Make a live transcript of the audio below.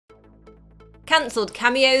Cancelled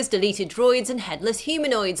cameos, deleted droids, and headless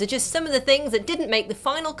humanoids are just some of the things that didn't make the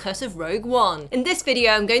final cut of Rogue One. In this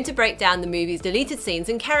video, I'm going to break down the movie's deleted scenes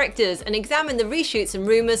and characters, and examine the reshoots and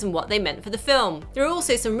rumours and what they meant for the film. There are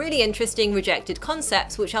also some really interesting rejected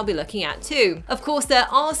concepts which I'll be looking at too. Of course, there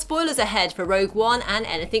are spoilers ahead for Rogue One and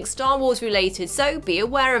anything Star Wars related, so be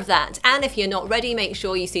aware of that. And if you're not ready, make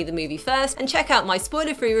sure you see the movie first and check out my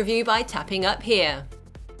spoiler-free review by tapping up here.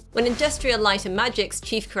 When Industrial Light and Magic's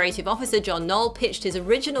Chief Creative Officer John Knoll pitched his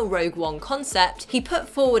original Rogue One concept, he put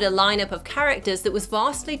forward a lineup of characters that was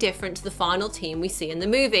vastly different to the final team we see in the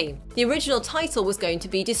movie. The original title was going to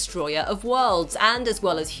be Destroyer of Worlds, and as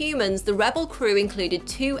well as humans, the Rebel crew included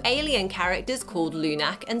two alien characters called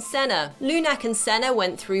Lunak and Senna. Lunak and Senna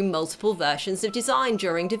went through multiple versions of design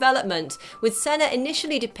during development, with Senna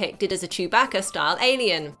initially depicted as a Chewbacca-style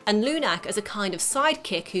alien, and Lunak as a kind of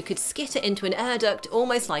sidekick who could skitter into an air duct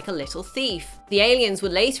almost like a little thief. The aliens were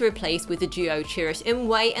later replaced with the duo Chirrut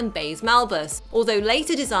Imwe and Baze Malbus, although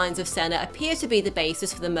later designs of Senna appear to be the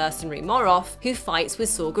basis for the mercenary Moroff, who fights with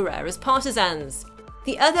Saw Gerrera's partisans.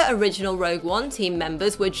 The other original Rogue One team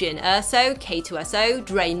members were Jyn Erso, K2SO,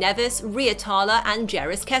 Dre Nevis, Rhea Tala, and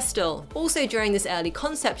Jerris Kestel. Also during this early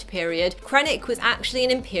concept period, Krennic was actually an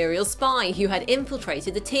Imperial spy who had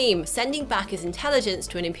infiltrated the team, sending back his intelligence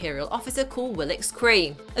to an Imperial officer called Willix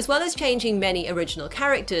Kree. As well as changing many original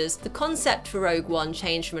characters, the concept for Rogue One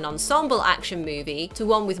changed from an ensemble action movie to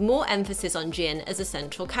one with more emphasis on Jyn as a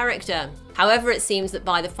central character. However, it seems that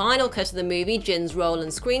by the final cut of the movie, Jyn's role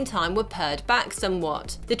and screen time were pared back somewhat.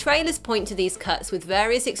 The trailers point to these cuts with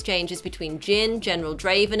various exchanges between Jyn, General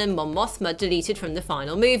Draven, and Mon Mothma deleted from the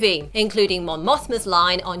final movie, including Mon Mothma's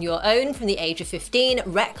line, "On your own from the age of 15,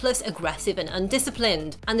 reckless, aggressive, and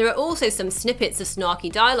undisciplined." And there are also some snippets of snarky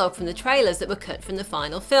dialogue from the trailers that were cut from the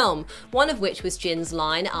final film, one of which was Jyn's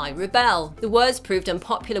line, "I rebel." The words proved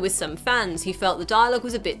unpopular with some fans who felt the dialogue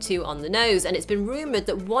was a bit too on the nose, and it's been rumoured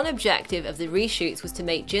that one objective of the reshoots was to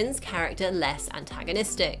make Jyn's character less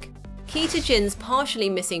antagonistic. Key to Jyn's partially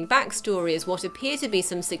missing backstory is what appear to be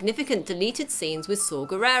some significant deleted scenes with Saw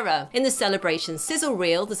Gerrera. In the Celebration sizzle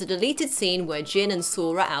reel, there's a deleted scene where Jyn and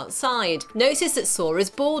Saw are outside. Notice that Saw is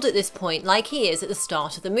bald at this point, like he is at the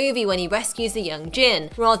start of the movie when he rescues the young Jyn,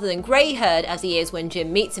 rather than grey-haired as he is when Jyn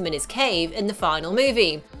meets him in his cave in the final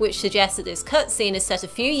movie, which suggests that this cutscene is set a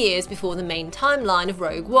few years before the main timeline of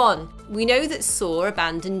Rogue One. We know that Saw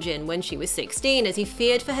abandoned Jyn when she was 16 as he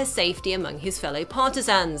feared for her safety among his fellow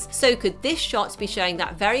partisans, so could this shot be showing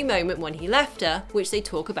that very moment when he left her, which they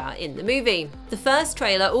talk about in the movie. The first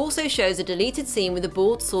trailer also shows a deleted scene with a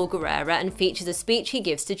bald Saw Gerrera and features a speech he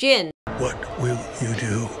gives to Jyn. What will you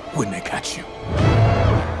do when they catch you?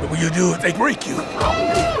 What will you do if they break you?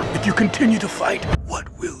 If you continue to fight, what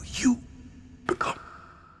will you become?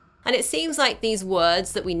 And it seems like these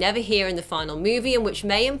words that we never hear in the final movie, and which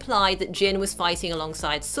may imply that Jyn was fighting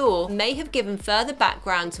alongside Saw, may have given further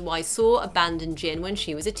background to why Saw abandoned Jyn when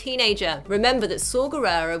she was a teenager. Remember that Saw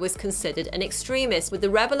Gerrera was considered an extremist, with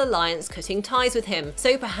the Rebel Alliance cutting ties with him,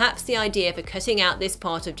 so perhaps the idea for cutting out this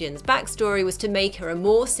part of Jyn's backstory was to make her a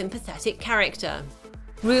more sympathetic character.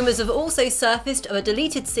 Rumours have also surfaced of a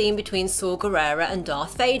deleted scene between Saw Gerrera and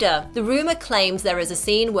Darth Vader. The rumour claims there is a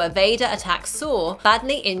scene where Vader attacks Saw,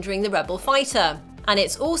 badly injuring the rebel fighter. And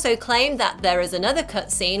it's also claimed that there is another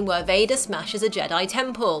cutscene where Vader smashes a Jedi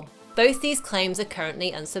temple. Both these claims are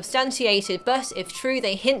currently unsubstantiated, but if true,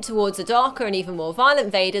 they hint towards a darker and even more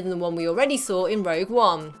violent Vader than the one we already saw in Rogue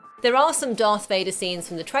One. There are some Darth Vader scenes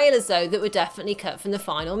from the trailers though that were definitely cut from the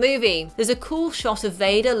final movie. There's a cool shot of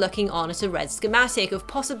Vader looking on at a red schematic of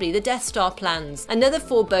possibly the Death Star plans, another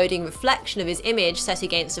foreboding reflection of his image set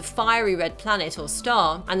against a fiery red planet or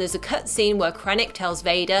star, and there's a cutscene where Krennic tells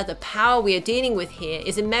Vader the power we are dealing with here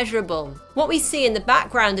is immeasurable. What we see in the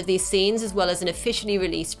background of these scenes, as well as an officially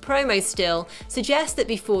released promo still, suggests that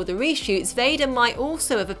before the reshoots, Vader might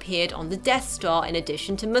also have appeared on the Death Star in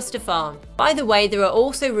addition to Mustafar. By the way, there are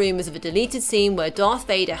also rumours of a deleted scene where Darth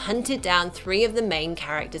Vader hunted down 3 of the main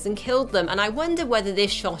characters and killed them, and I wonder whether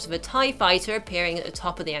this shot of a TIE fighter appearing at the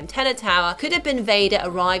top of the antenna tower could have been Vader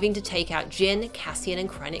arriving to take out Jyn, Cassian and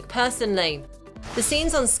Krennic personally. The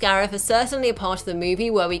scenes on Scarif are certainly a part of the movie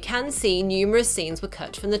where we can see numerous scenes were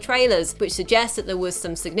cut from the trailers, which suggests that there was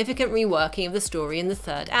some significant reworking of the story in the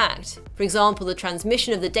third act. For example, the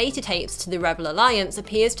transmission of the data tapes to the Rebel Alliance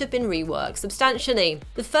appears to have been reworked substantially.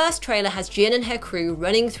 The first trailer has Jyn and her crew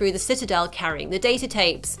running through the Citadel carrying the data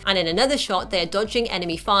tapes, and in another shot they are dodging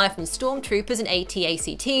enemy fire from stormtroopers and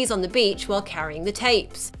AT-ACTs on the beach while carrying the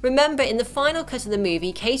tapes. Remember, in the final cut of the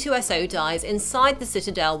movie, K2SO dies inside the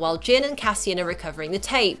Citadel while Jyn and Cassian are recovering the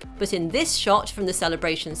tape. But in this shot from the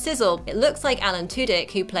celebration sizzle, it looks like Alan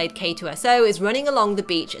Tudyk, who played K2SO, is running along the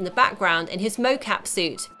beach in the background in his mocap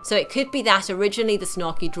suit. So it could be that originally the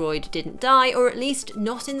snarky droid didn't die, or at least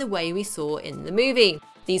not in the way we saw in the movie.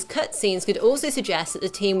 These cutscenes could also suggest that the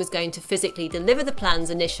team was going to physically deliver the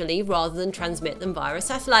plans initially rather than transmit them via a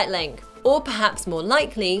satellite link. Or perhaps more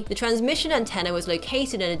likely, the transmission antenna was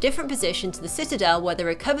located in a different position to the Citadel where they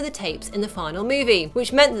recover the tapes in the final movie,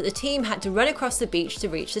 which meant that the team had to run across the beach to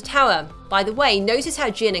reach the tower. By the way, notice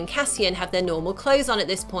how Jiang and Cassian have their normal clothes on at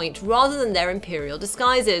this point rather than their Imperial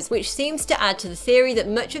disguises, which seems to add to the theory that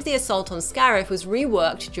much of the assault on Scarif was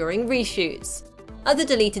reworked during reshoots. Other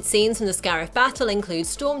deleted scenes from the Scarif battle include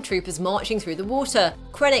stormtroopers marching through the water,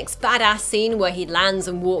 Krennic's badass scene where he lands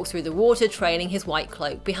and walks through the water trailing his white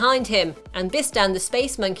cloak behind him, and Bistan the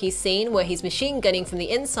space monkey's scene where he's machine gunning from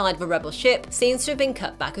the inside of a rebel ship seems to have been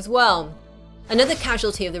cut back as well. Another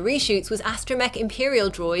casualty of the reshoots was astromech Imperial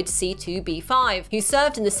droid C2B5, who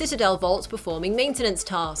served in the Citadel vault performing maintenance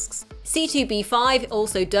tasks. C2B5,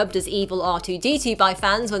 also dubbed as Evil R2-D2 by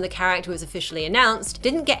fans when the character was officially announced,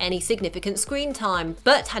 didn't get any significant screen time,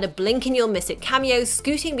 but had a blink-and-you'll-miss-it cameo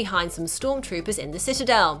scooting behind some stormtroopers in the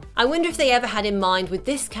Citadel. I wonder if they ever had in mind with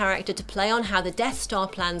this character to play on how the Death Star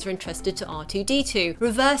plans were entrusted to R2-D2,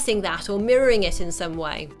 reversing that or mirroring it in some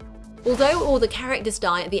way. Although all the characters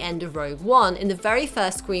die at the end of Rogue One, in the very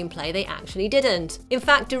first screenplay they actually didn't. In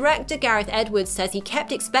fact, director Gareth Edwards says he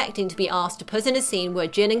kept expecting to be asked to put in a scene where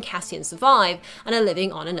Jiang and Cassian survive and are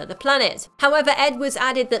living on another planet. However, Edwards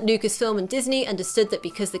added that Lucasfilm and Disney understood that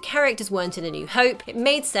because the characters weren't in A New Hope, it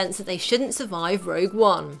made sense that they shouldn't survive Rogue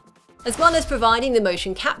One. As well as providing the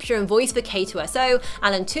motion capture and voice for K2SO,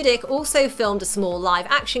 Alan Tudyk also filmed a small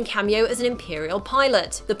live-action cameo as an Imperial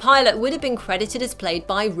pilot. The pilot would have been credited as played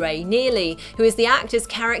by Ray Neely, who is the actor's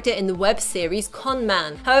character in the web series Con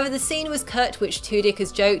Man. However, the scene was cut, which Tudyk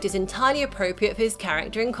has joked is entirely appropriate for his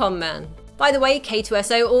character in Con Man. By the way,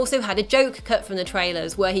 K2SO also had a joke cut from the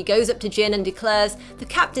trailers, where he goes up to Jiang and declares, "The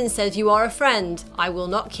captain says you are a friend. I will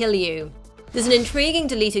not kill you." There's an intriguing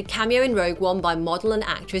deleted cameo in Rogue One by model and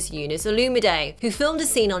actress Eunice Olumide, who filmed a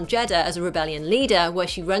scene on Jeddah as a rebellion leader where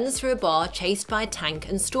she runs through a bar chased by a tank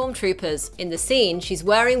and stormtroopers. In the scene, she's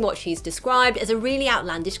wearing what she's described as a really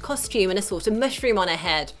outlandish costume and a sort of mushroom on her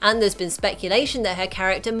head, and there's been speculation that her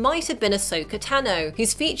character might have been Ahsoka Tano,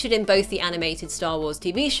 who's featured in both the animated Star Wars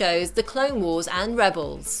TV shows, The Clone Wars and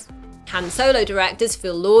Rebels. Han Solo directors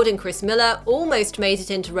Phil Lord and Chris Miller almost made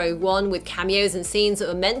it into Rogue One with cameos and scenes that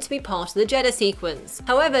were meant to be part of the Jeddah sequence.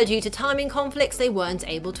 However, due to timing conflicts, they weren't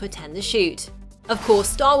able to attend the shoot. Of course,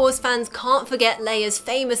 Star Wars fans can't forget Leia's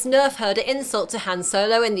famous Nerf herder insult to Han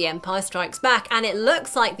Solo in The Empire Strikes Back, and it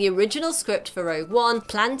looks like the original script for Rogue One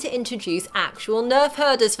planned to introduce actual Nerf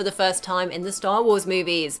herders for the first time in the Star Wars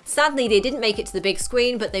movies. Sadly, they didn't make it to the big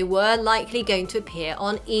screen, but they were likely going to appear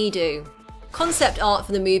on Edu. Concept art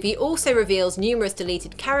for the movie also reveals numerous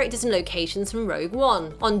deleted characters and locations from Rogue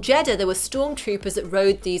One. On Jeddah, there were stormtroopers that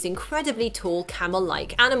rode these incredibly tall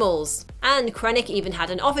camel-like animals. And Krennic even had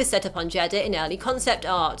an office set up on Jeddah in early concept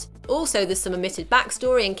art. Also, there's some omitted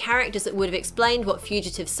backstory and characters that would have explained what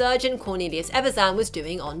fugitive surgeon Cornelius Evazan was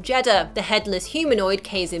doing on Jeddah. The headless humanoid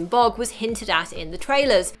Kazin Bog was hinted at in the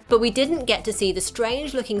trailers, but we didn't get to see the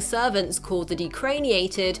strange-looking servants called the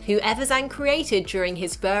Decraniated, who Evazan created during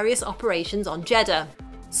his various operations on Jeddah.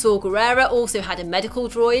 Saw Gerrera also had a medical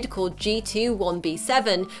droid called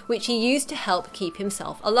G2-1B7, which he used to help keep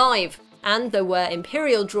himself alive. And there were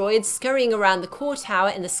Imperial droids scurrying around the core tower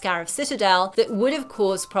in the Scarif Citadel that would have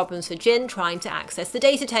caused problems for Jiang trying to access the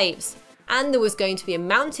data tapes. And there was going to be a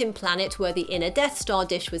mountain planet where the inner Death Star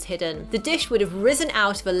dish was hidden. The dish would have risen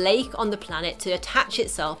out of a lake on the planet to attach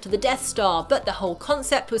itself to the Death Star, but the whole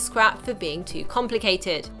concept was scrapped for being too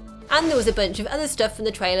complicated. And there was a bunch of other stuff from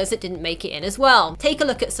the trailers that didn't make it in as well. Take a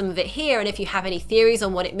look at some of it here, and if you have any theories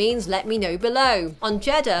on what it means, let me know below. On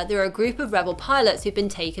Jeddah, there are a group of rebel pilots who've been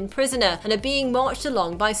taken prisoner and are being marched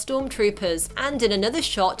along by stormtroopers. And in another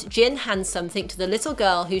shot, Jiang hands something to the little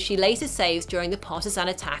girl who she later saves during the partisan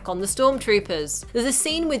attack on the stormtroopers. There's a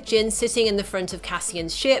scene with Jiang sitting in the front of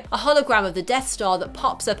Cassian's ship, a hologram of the Death Star that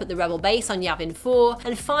pops up at the rebel base on Yavin 4,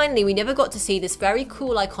 and finally we never got to see this very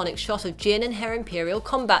cool iconic shot of Jiang and her Imperial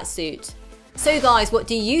combat suit. So guys, what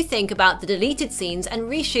do you think about the deleted scenes and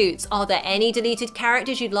reshoots? Are there any deleted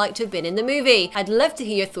characters you'd like to have been in the movie? I'd love to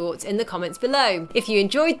hear your thoughts in the comments below. If you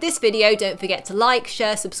enjoyed this video, don't forget to like,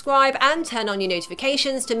 share, subscribe, and turn on your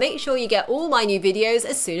notifications to make sure you get all my new videos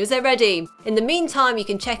as soon as they're ready. In the meantime, you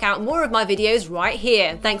can check out more of my videos right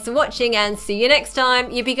here. Thanks for watching and see you next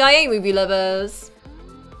time. Yippee-ki-yay, movie lovers!